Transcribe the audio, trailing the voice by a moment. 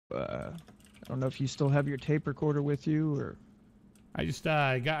I don't know if you still have your tape recorder with you, or... I just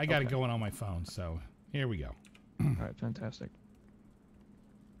I got Okay. it going on my phone, so here we go. All right, fantastic.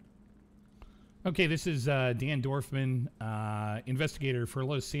 Okay, this is Dan Dorfman, investigator for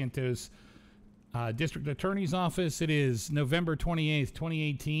Los Santos District Attorney's Office. It is November 28th,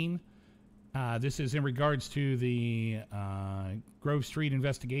 2018. This is in regards to the Grove Street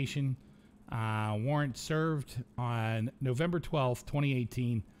investigation. Warrant served on November 12th,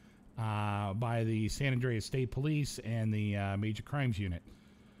 2018 by the San Andreas State Police and the Major Crimes Unit.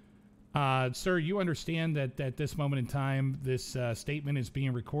 Sir, you understand that at this moment in time, this statement is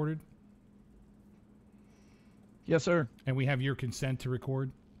being recorded? Yes, sir. And we have your consent to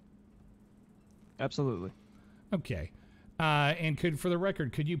record? Absolutely. Okay. And for the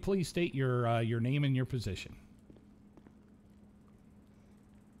record, could you please state your name and your position?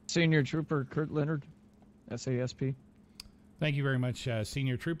 Senior Trooper Kurt Leonard, SASP. Thank you very much,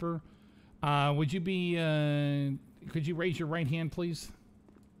 Senior Trooper. Could you raise your right hand, please?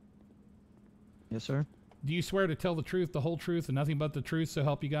 Yes, sir. Do you swear to tell the truth, the whole truth, and nothing but the truth, so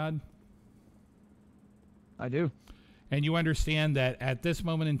help you God? I do. And you understand that at this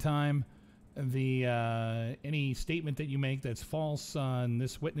moment in time, the any statement that you make that's false on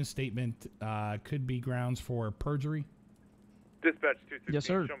this witness statement could be grounds for perjury? Dispatch 216, Yes,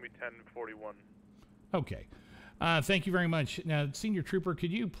 sir. Show me 1041. Okay. Thank you very much. Now, Senior Trooper,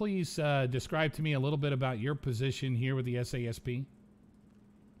 could you please describe to me a little bit about your position here with the SASP?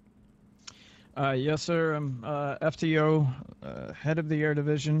 Yes, sir. I'm FTO, head of the Air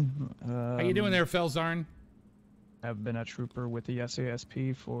Division. How you doing there, Felzarn? I've been a trooper with the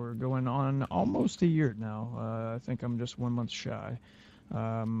SASP for going on almost a year now. I think I'm just 1 month shy.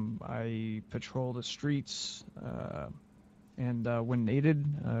 I patrol the streets, and when needed,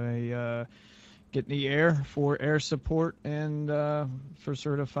 I get in the air for air support and for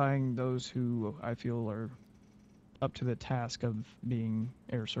certifying those who I feel are up to the task of being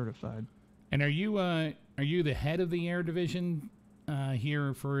air certified. And are you the head of the Air Division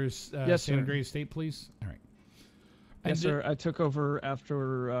here for Yes, San sir. Andreas State Police? All right. Yes, And sir. I took over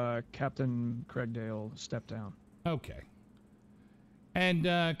after Captain Craig Dale stepped down. Okay. And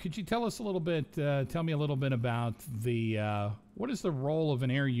could you tell us a little bit, tell me a little bit about what is the role of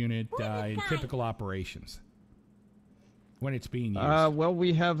an air unit in typical operations when it's being used? Well,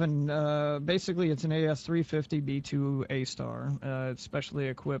 we have basically it's an AS-350 B2 A-Star. It's specially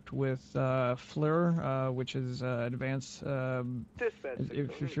equipped with FLIR, which is advanced, Dispatch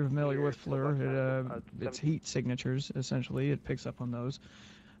if you're familiar with FLIR, it's heat signatures, essentially. It picks up on those.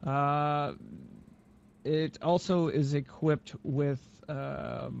 It also is equipped with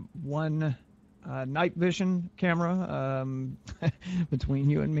one night vision camera. Between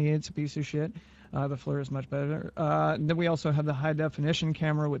you and me, it's a piece of shit. The FLIR is much better. Then we also have the high definition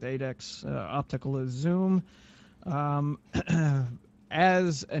camera with 8x optical zoom.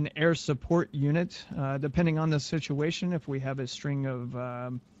 As an air support unit, depending on the situation, if we have a string of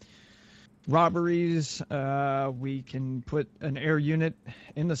robberies, we can put an air unit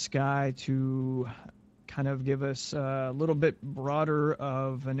in the sky to kind of give us a little bit broader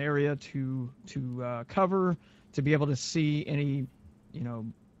of an area to cover, to be able to see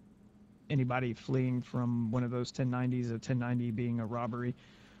anybody fleeing from one of those 1090s, a 1090 being a robbery,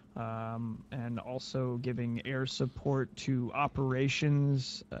 and also giving air support to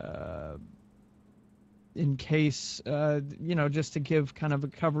operations in case, just to give kind of a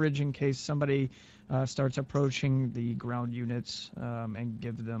coverage in case somebody starts approaching the ground units, and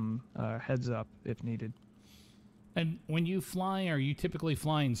give them heads up if needed. And when you fly, are you typically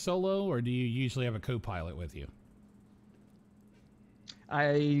flying solo, or do you usually have a co-pilot with you?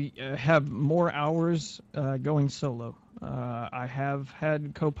 I have more hours going solo. I have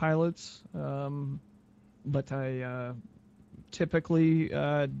had co-pilots, but I typically,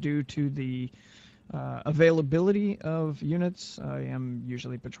 due to the availability of units, I am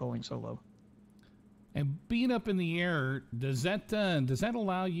usually patrolling solo. And being up in the air, does that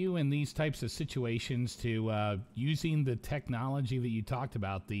allow you in these types of situations to using the technology that you talked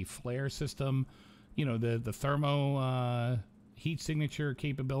about, the flare system, the thermo heat signature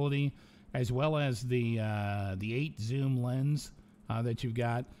capability, as well as the 8 zoom lens that you've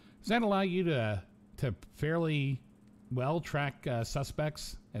got, does that allow you to fairly well track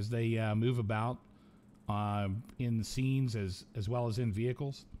suspects as they move about in the scenes as well as in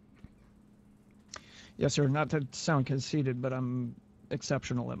vehicles? Yes, sir. Not to sound conceited, but I'm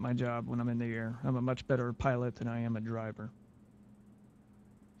exceptional at my job when I'm in the air. I'm a much better pilot than I am a driver.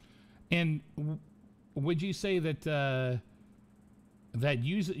 And would you say that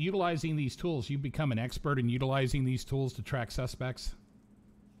utilizing these tools, you become an expert in utilizing these tools to track suspects?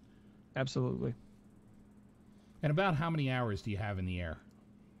 Absolutely. And about how many hours do you have in the air?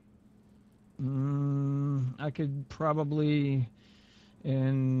 I could probably,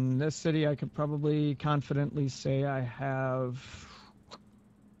 in this city, I could probably confidently say I have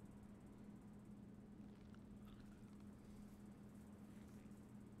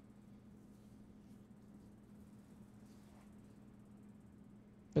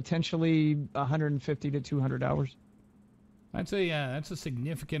potentially 150 to 200 hours. That's a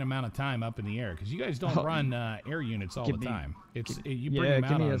significant amount of time up in the air because you guys don't Oh, run air units all the time. You bring Yeah, them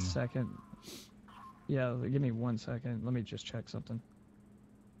give out me on. a second. Yeah, give me 1 second. Let me just check something.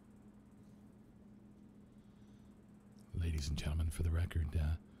 Ladies and gentlemen, for the record,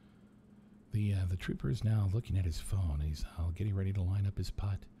 the trooper is now looking at his phone. He's getting ready to line up his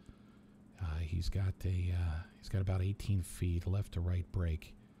putt. He's got about 18 feet left to right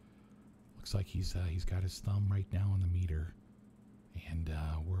break. Looks like he's got his thumb right now on the meter, and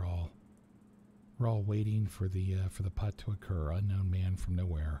we're all waiting for the putt to occur. Unknown man from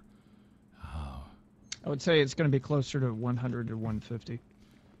nowhere. I would say it's going to be closer to 100 to 150.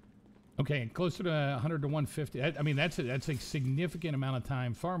 Okay, closer to 100 to 150. I mean, that's a significant amount of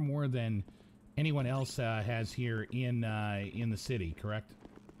time, far more than anyone else has here in the city. Correct?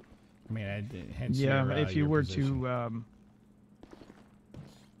 I mean, hence Yeah, your, if you your were position. to,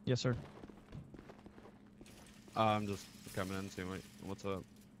 yes, sir. I'm just coming in, seeing what's up.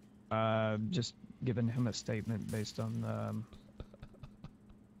 Just giving him a statement based on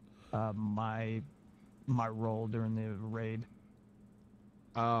my role during the raid.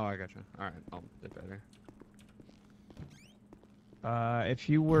 Oh, I gotcha. All right, I'll get better. If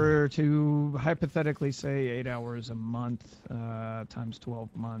you were to hypothetically say 8 hours a month times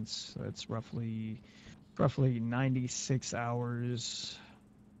 12 months, that's roughly 96 hours.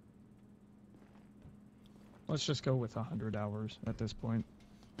 Let's just go with 100 hours at this point.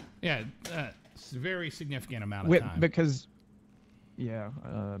 Yeah, it's a very significant amount of time. Because, yeah,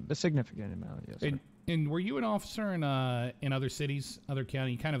 a significant amount, yes. Sir. And were you an officer in other cities, other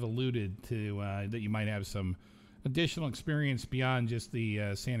county? You kind of alluded to that you might have some additional experience beyond just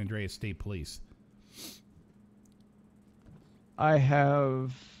the San Andreas State Police. I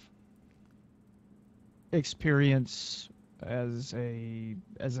have experience as an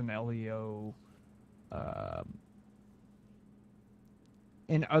LEO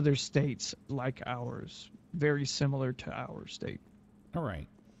in other states like ours, very similar to our state. All right,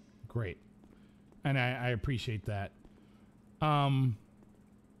 great, and I appreciate that.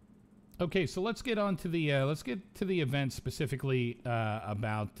 Okay, so let's get on to the event specifically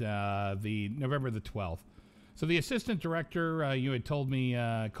about the November the 12th. So the assistant director, you had told me,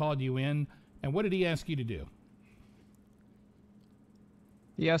 called you in, and what did he ask you to do?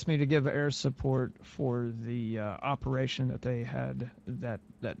 He asked me to give air support for the operation that they had that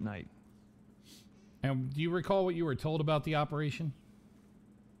night. And do you recall what you were told about the operation?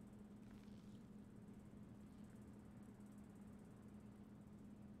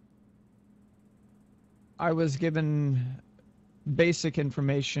 I was given basic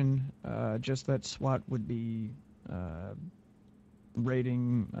information, just that SWAT would be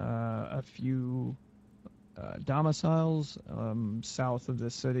raiding a few domiciles south of the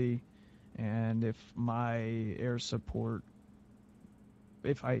city, and if my air support,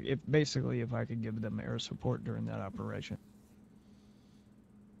 if I could give them air support during that operation.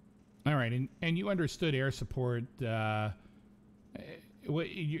 All right, and you understood air support.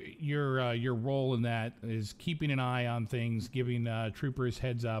 Your role in that is keeping an eye on things, giving troopers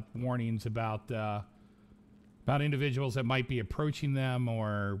heads up, warnings about individuals that might be approaching them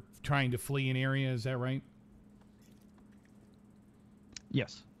or trying to flee an area. Is that right?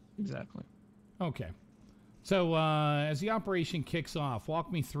 Yes, exactly. Okay. So as the operation kicks off,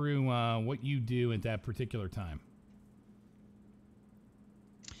 walk me through what you do at that particular time.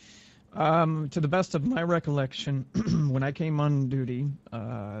 To the best of my recollection, when I came on duty,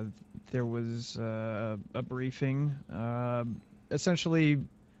 there was a briefing. Essentially,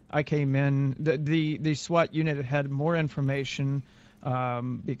 I came in. The SWAT unit had more information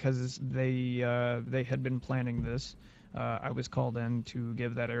because they had been planning this. I was called in to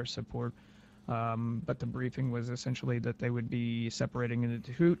give that air support. But the briefing was essentially that they would be separating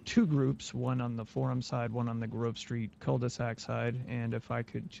into two groups, one on the Forum side, one on the Grove Street cul-de-sac side, and if I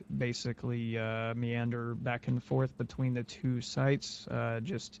could basically meander back and forth between the two sites,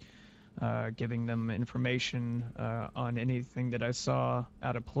 just giving them information on anything that I saw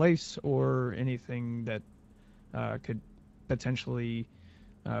out of place or anything that could potentially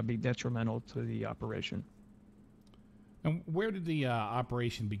be detrimental to the operation. And where did the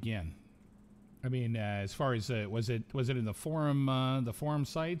operation begin? I mean, as far as was it in the forum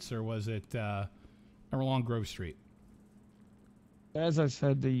sites, or was it along Grove Street? As I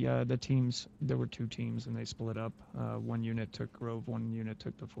said, the teams, there were 2 teams and they split up. One unit took Grove, one unit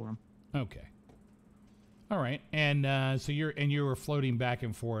took the Forum. Okay. All right, and so you were floating back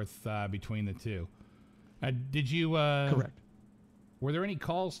and forth between the two. Did you? Correct. Were there any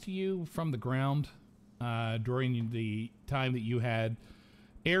calls to you from the ground during the time that you had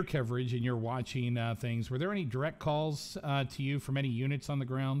air coverage and you're watching things? Were there any direct calls to you from any units on the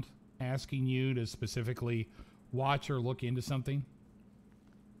ground asking you to specifically watch or look into something?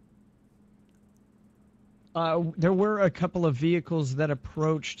 There were a couple of vehicles that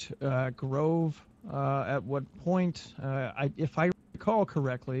approached Grove at what point, if I recall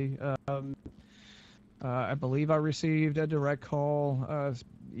correctly, I believe I received a direct call,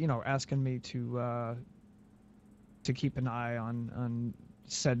 asking me to keep an eye on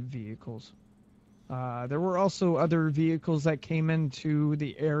said vehicles. There were also other vehicles that came into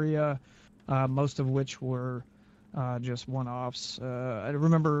the area, most of which were just one-offs. I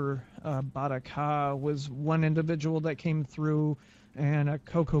remember Badaka was one individual that came through, and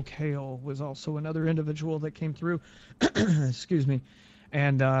Coco Kale was also another individual that came through. Excuse me.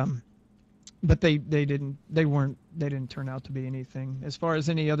 And but they didn't turn out to be anything. As far as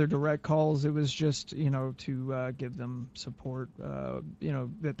any other direct calls, it was just to give them support,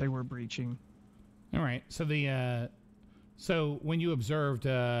 that they were breaching. All right. So so when you observed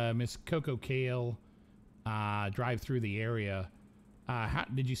Miss Coco Kale drive through the area, how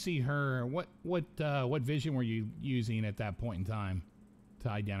did you see her? What vision were you using at that point in time to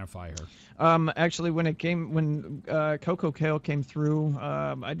identify her? Actually, when Coco Kale came through,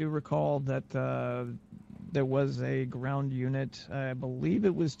 I do recall that there was a ground unit. I believe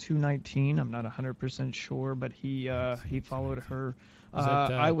it was 219. I'm not 100% sure, but he followed her.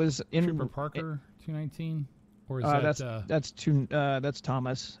 I was in Trooper Parker 219, or is that's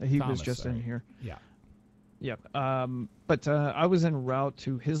Thomas. He Thomas, was just in here. Yeah. Yep. But I was en route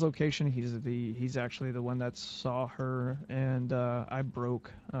to his location. He's actually the one that saw her, and I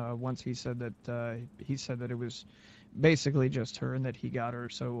broke once he said that it was basically just her and that he got her.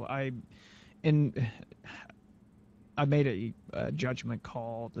 So I made a judgment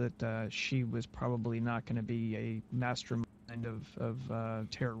call that she was probably not going to be a mastermind of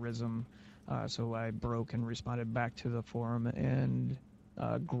terrorism. So I broke and responded back to the forum and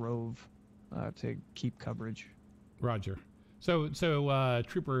Grove to keep coverage. Roger. So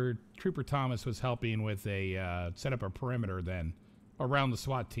Trooper Thomas was helping with set up a perimeter then around the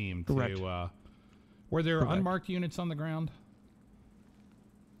SWAT team. Correct. Were there Correct. unmarked units on the ground?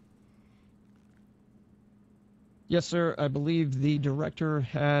 Yes, sir. I believe the director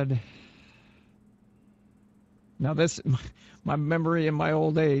had. Now this, my memory in my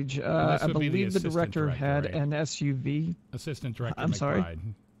old age. I believe the director had right? an SUV. Assistant Director I'm McBride. sorry.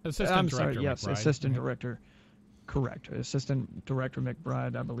 Assistant Director sorry. Yes, McBride. Assistant Director. Correct. Assistant Director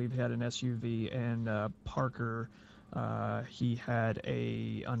McBride, I believe, had an SUV, and Parker, he had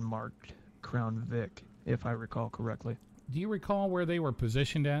a unmarked Crown Vic, if I recall correctly. Do you recall where they were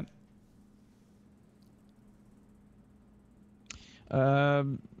positioned at?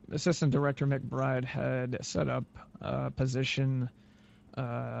 Assistant Director McBride had set up a position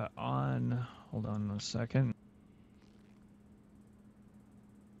on. Hold on a second.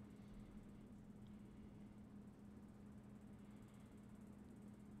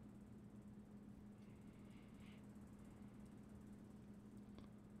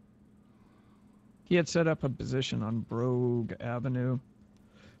 He had set up a position on Brogue Avenue.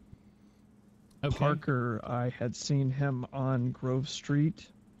 Okay. Parker, I had seen him on Grove Street,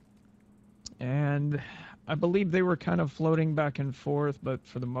 and I believe they were kind of floating back and forth, but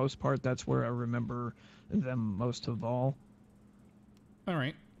for the most part, that's where I remember them most of all. All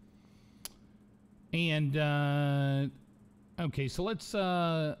right. And okay, so let's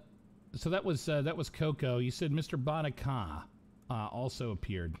so that was Coco. You said Mr. Badaka also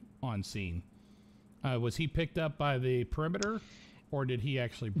appeared on scene. Was he picked up by the perimeter, or did he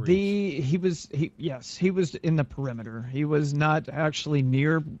actually breach? He was in the perimeter. He was not actually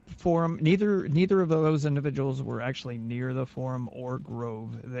near Forum. Neither of those individuals were actually near the Forum or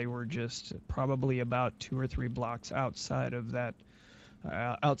Grove. They were just probably about 2 or 3 blocks outside of that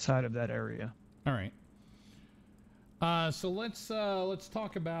area. All right. So let's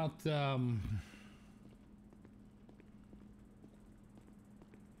talk about.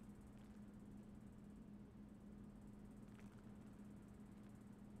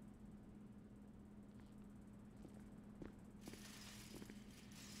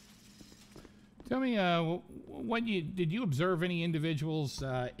 Tell me, did you observe any individuals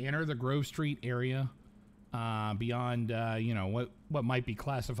enter the Grove Street area beyond what might be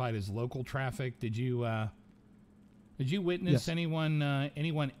classified as local traffic? Did you witness Yes.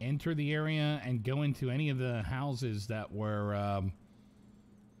 anyone enter the area and go into any of the houses that were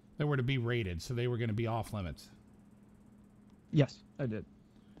to be raided, so they were going to be off limits? Yes, I did.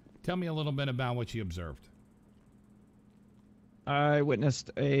 Tell me a little bit about what you observed. I witnessed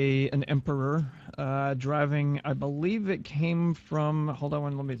an emperor driving. I believe it came from. Hold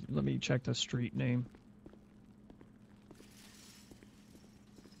on, let me check the street name.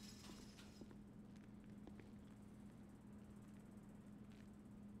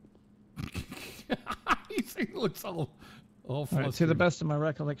 He looks all All right, to the flustered. best of my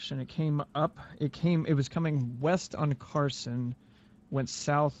recollection, it was coming west on Carson, went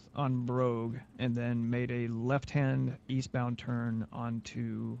south on Brogue, and then made a left-hand eastbound turn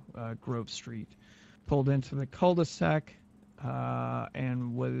onto Grove Street. Pulled into the cul-de-sac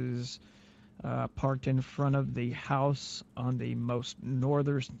and was parked in front of the house on the most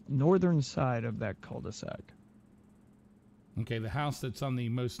northern side of that cul-de-sac. Okay, the house that's on the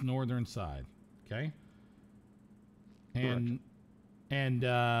most northern side. Okay. And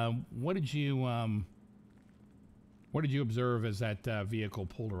what did you observe as that vehicle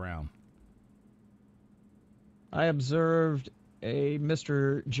pulled around? I observed a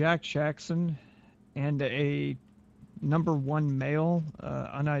Mr. Jack Jackson and a number 1 male,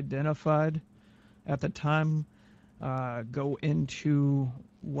 unidentified at the time, go into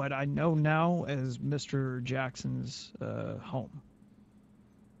what I know now as Mr. Jackson's home.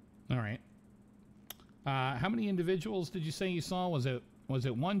 All right. How many individuals did you say you saw? Was it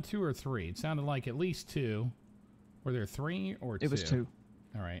 1, 2, or 3? It sounded like at least 2. Were there 3 or 2? It was 2.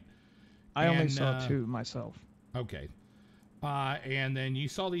 All right. I only saw 2 myself. Okay. And then you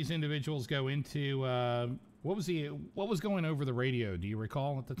saw these individuals go into what was going over the radio? Do you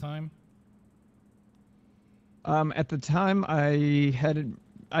recall at the time? At the time, I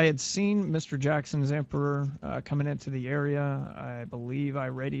had seen Mr. Jackson's Emperor coming into the area. I believe I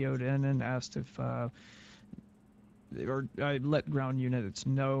radioed in and asked if, or I let ground units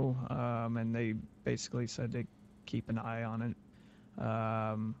know, and they basically said to keep an eye on it.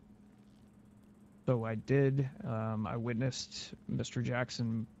 So I did. I witnessed Mr.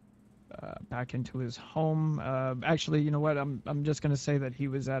 Jackson back into his home. Actually, you know what? I'm just gonna say that he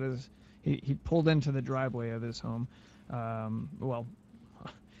was at his. He pulled into the driveway of his home.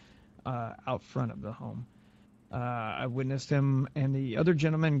 Out front of the home. I witnessed him and the other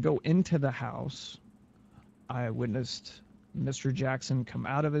gentleman go into the house. I witnessed Mr. Jackson come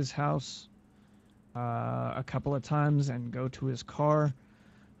out of his house a couple of times and go to his car.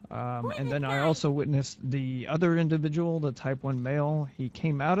 And then I also witnessed the other individual, the type 1 male. He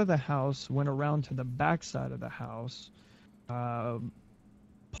came out of the house, went around to the back side of the house,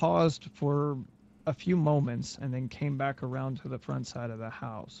 paused for a few moments, and then came back around to the front side of the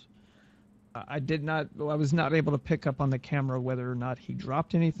house. I was not able to pick up on the camera whether or not he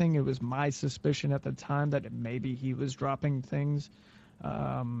dropped anything. It was my suspicion at the time that maybe he was dropping things,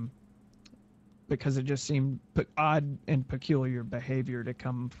 because it just seemed odd and peculiar behavior to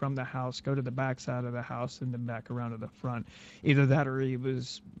come from the house, go to the back side of the house, and then back around to the front. Either that or he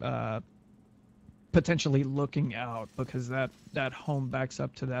was potentially looking out, because that home backs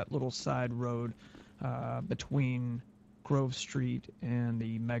up to that little side road between Grove Street and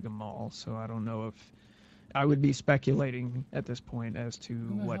the Mega Mall. So I don't know if I would be speculating at this point as to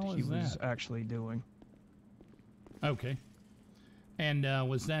what he was actually doing. Okay. And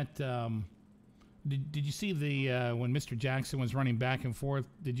was that did you see the when Mr. Jackson was running back and forth,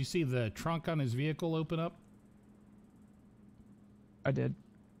 did you see the trunk on his vehicle open up? I did.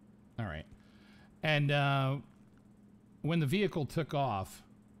 All right. And when the vehicle took off,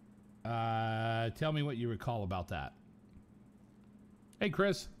 tell me what you recall about that. Hey,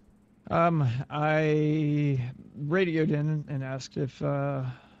 Chris. I radioed in and asked if I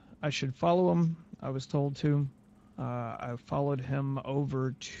should follow him. I was told to. I followed him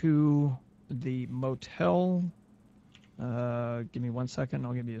over to the motel. Give me 1 second.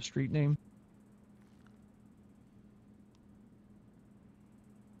 I'll give you a street name.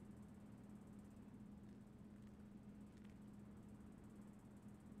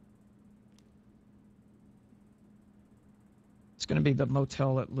 It's going to be the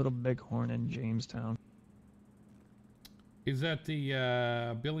motel at Little Bighorn in Jamestown. Is that the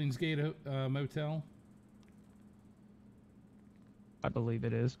Billingsgate motel? I believe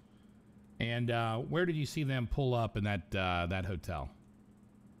it is. And where did you see them pull up in that hotel?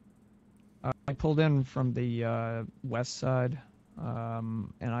 I pulled in from the west side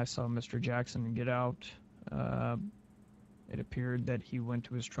and I saw Mr. Jackson get out. It appeared that he went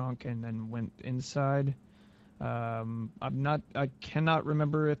to his trunk and then went inside. I cannot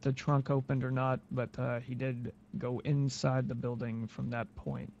remember if the trunk opened or not, but he did go inside the building from that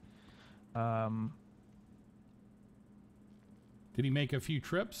point. Did he make a few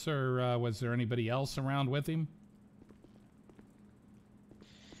trips, or was there anybody else around with him?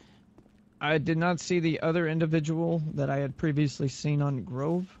 I did not see the other individual that I had previously seen on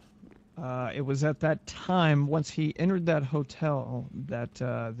Grove. It was at that time, once he entered that hotel, that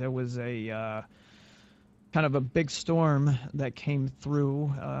there was a kind of a big storm that came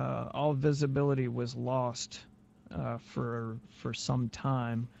through. All visibility was lost for some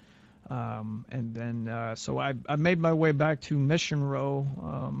time. And then, so I made my way back to Mission Row,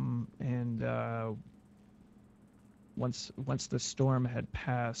 and once the storm had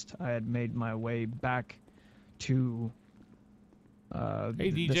passed, I had made my way back to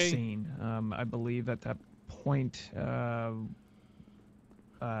Hey, the DJ. scene. I believe at that point,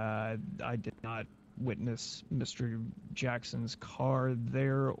 I did not witness Mr. Jackson's car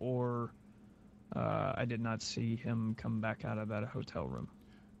there, or I did not see him come back out of that hotel room.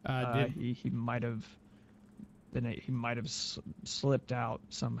 He might have slipped out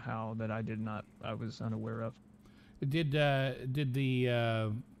somehow that I was unaware of. Did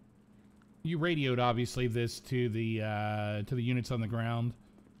the you radioed obviously this to the units on the ground?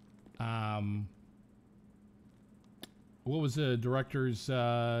 What was the director's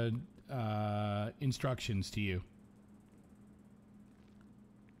instructions to you?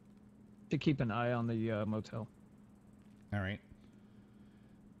 To keep an eye on the motel. All right.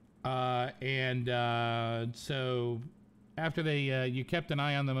 So after you kept an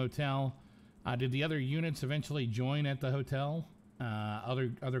eye on the motel, did the other units eventually join at the hotel?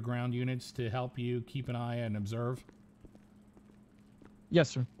 Other ground units to help you keep an eye and observe? Yes,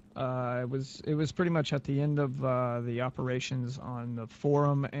 sir. It was pretty much at the end of the operations on the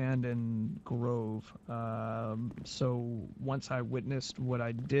Forum and in Grove. So once I witnessed what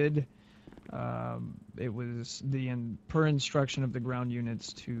I did, it was per instruction of the ground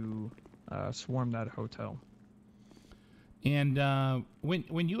units to swarm that hotel. And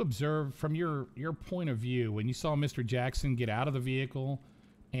when you observed from your point of view, when you saw Mr. Jackson get out of the vehicle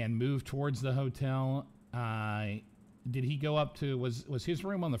and move towards the hotel, did he go up to was his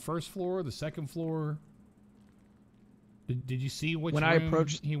room on the first floor, the second floor? Did you see which room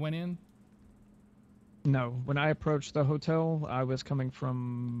he went in? No, when I approached the hotel, I was coming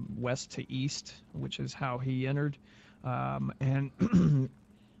from west to east, which is how he entered, and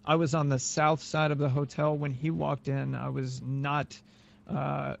I was on the south side of the hotel when he walked in. I was not.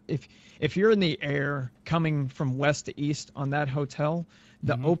 If you're in the air coming from west to east on that hotel,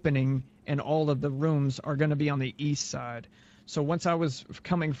 the opening and all of the rooms are going to be on the east side. So once I was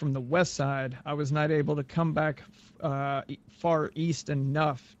coming from the west side, I was not able to come back far east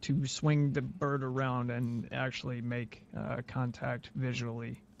enough to swing the bird around and actually make contact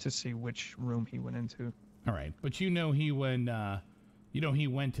visually to see which room he went into. All right, but he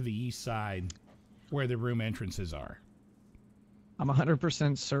went to the east side where the room entrances are. I'm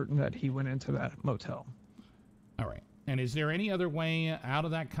 100% certain that he went into that motel. All right. And is there any other way out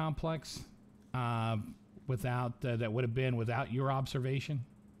of that complex without that would have been without your observation?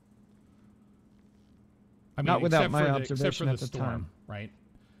 I mean, not without my observation at the storm, time, right?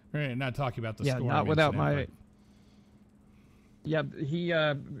 We're not talking about the storm. Yeah, not without my. But... Yeah, he.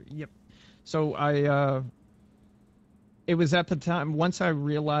 Yep. So it was at the time once I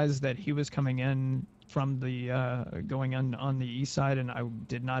realized that he was coming in from the going on the east side, and I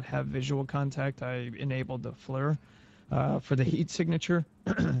did not have visual contact. I enabled the FLIR for the heat signature,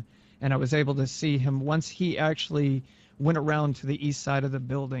 and I was able to see him once he actually went around to the east side of the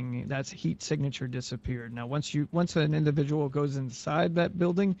building. That heat signature disappeared. Now, once an individual goes inside that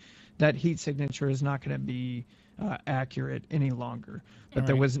building, that heat signature is not going to be accurate any longer. But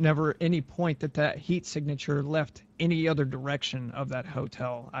there was never any point that heat signature left any other direction of that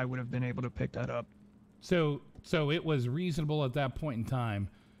hotel. I would have been able to pick that up. So it was reasonable at that point in time.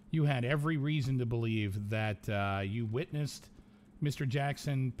 You had every reason to believe that you witnessed Mr.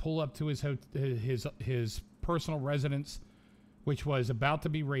 Jackson pull up to his personal residence, which was about to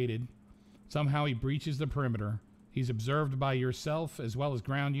be raided. Somehow he breaches the perimeter. He's observed by yourself as well as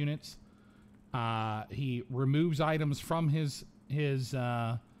ground units. He removes items from his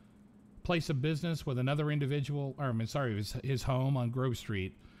place of business with another individual, his home on Grove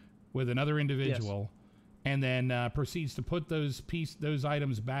Street with another individual, and then proceeds to put those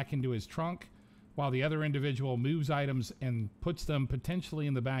items back into his trunk, while the other individual moves items and puts them potentially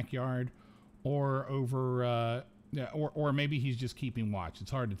in the backyard or over Yeah, or maybe he's just keeping watch.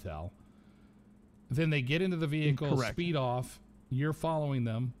 It's hard to tell. Then they get into the vehicle, Correct. speed off. You're following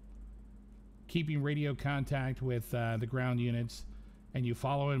them, keeping radio contact with the ground units, and you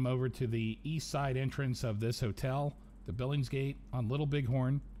follow him over to the east side entrance of this hotel, the Billingsgate on Little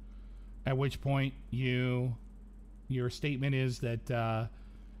Bighorn. At which point your statement is that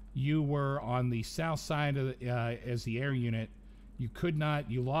you were on the south side of as the air unit.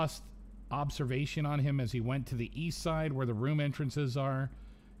 You lost observation on him as he went to the east side where the room entrances are.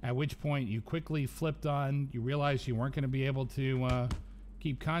 At which point you quickly flipped on. You realized you weren't going to be able to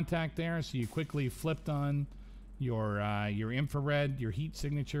keep contact there, so you quickly flipped on your infrared, your heat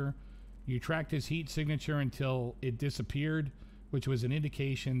signature. You tracked his heat signature until it disappeared, which was an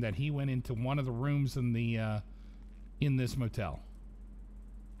indication that he went into one of the rooms in this motel.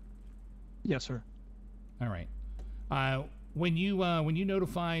 Yes, sir. All right. When you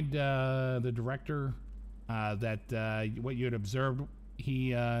notified the director that what you had observed,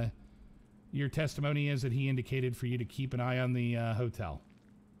 your testimony is that he indicated for you to keep an eye on the hotel.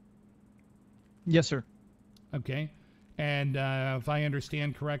 Yes, sir. Okay. And if I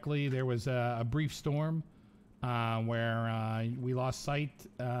understand correctly, there was a brief storm where we lost sight.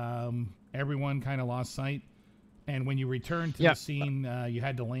 Everyone kind of lost sight. And when you returned to the scene, you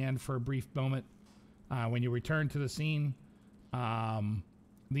had to land for a brief moment. When you returned to the scene,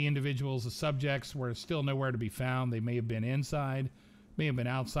 the individuals, the subjects, were still nowhere to be found. They may have been inside, may have been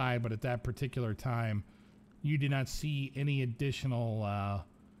outside, but at that particular time, you did not see any additional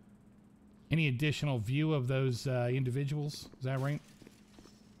view of those individuals. Is that right?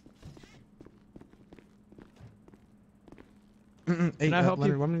 Hey, Can I help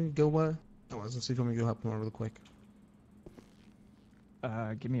Leonard, you? want me to go? I was gonna see if you want me to go help him out real quick.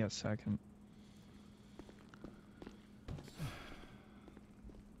 Give me a second.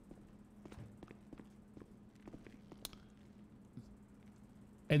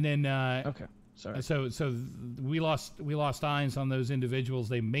 And then Okay. Sorry. So we lost eyes on those individuals.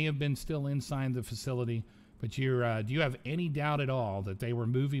 They may have been still inside the facility, but do you have any doubt at all that they were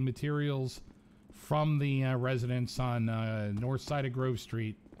moving materials from the residence on north side of Grove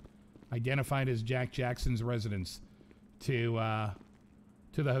Street, identified as Jack Jackson's residence, to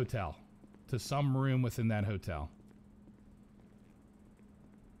the hotel, to some room within that hotel?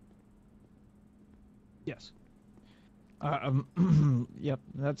 Yes. Yep,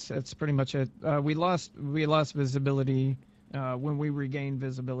 that's pretty much it. We lost visibility when we regained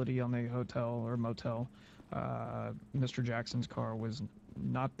visibility on the hotel or motel. Mr. Jackson's car was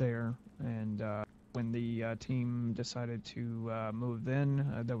not there, and when the team decided to move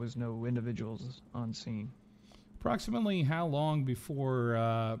in, there was no individuals on scene. Approximately how long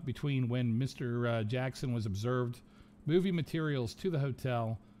between when Mr. Jackson was observed moving materials to the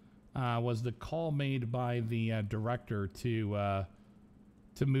hotel was the call made by the director to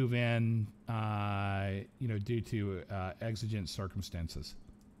move in, due to exigent circumstances?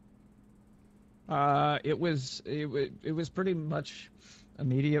 It was pretty much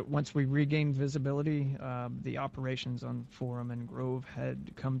immediate. Once we regained visibility, the operations on Forum and Grove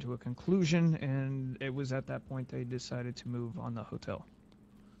had come to a conclusion, and it was at that point they decided to move on the hotel.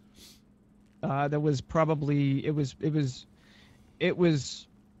 That was probably it was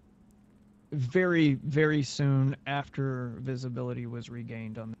very, very soon after visibility was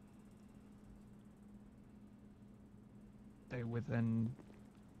regained on they within.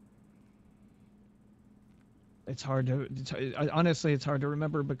 It's hard to honestly, it's hard to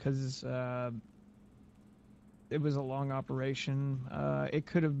remember because it was a long operation. It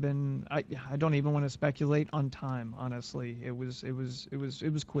could have been. I don't even want to speculate on time. Honestly, it was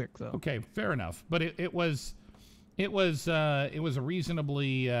quick though. Okay, fair enough. But it was a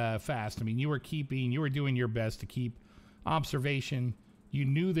reasonably fast. I mean, you were doing your best to keep observation. You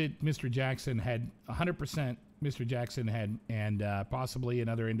knew that Mr. Jackson had 100%. Mr. Jackson had, and possibly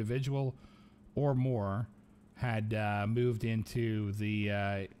another individual or more had moved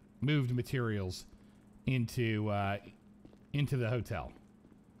materials into the hotel.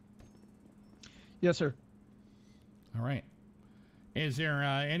 Yes, sir. All right. Is there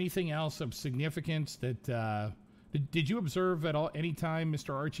anything else of significance that did you observe at any time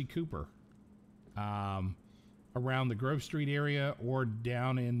Mr. Archie Cooper around the Grove Street area or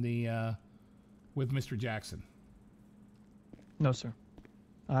down in the with Mr. Jackson? No, sir.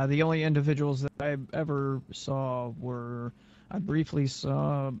 The only individuals that I ever saw were I briefly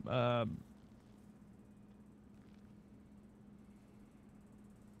saw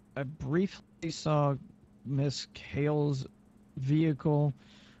Miss Hale's vehicle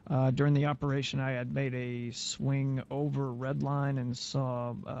During the operation, I had made a swing over red line and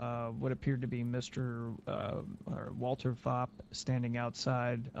saw what appeared to be Mr. Or Walter Fopp standing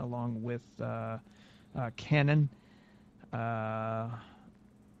outside along with Cannon.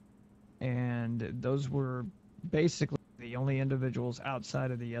 And those were basically the only individuals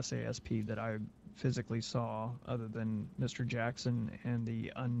outside of the SASP that I physically saw, other than Mr. Jackson and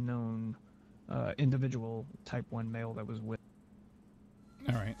the unknown individual type 1 male that was with.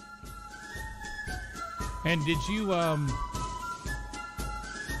 All right. And did you,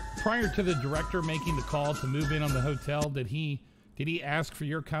 prior to the director making the call to move in on the hotel, did he ask for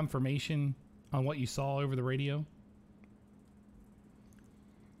your confirmation on what you saw over the radio?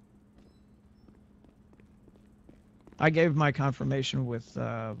 I gave my confirmation with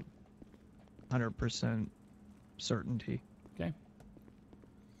 100% certainty. Okay.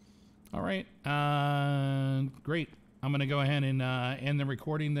 All right. Great. I'm going to go ahead and end the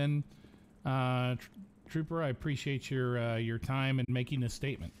recording then. Trooper, I appreciate your time and making this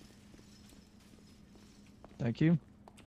statement. Thank you.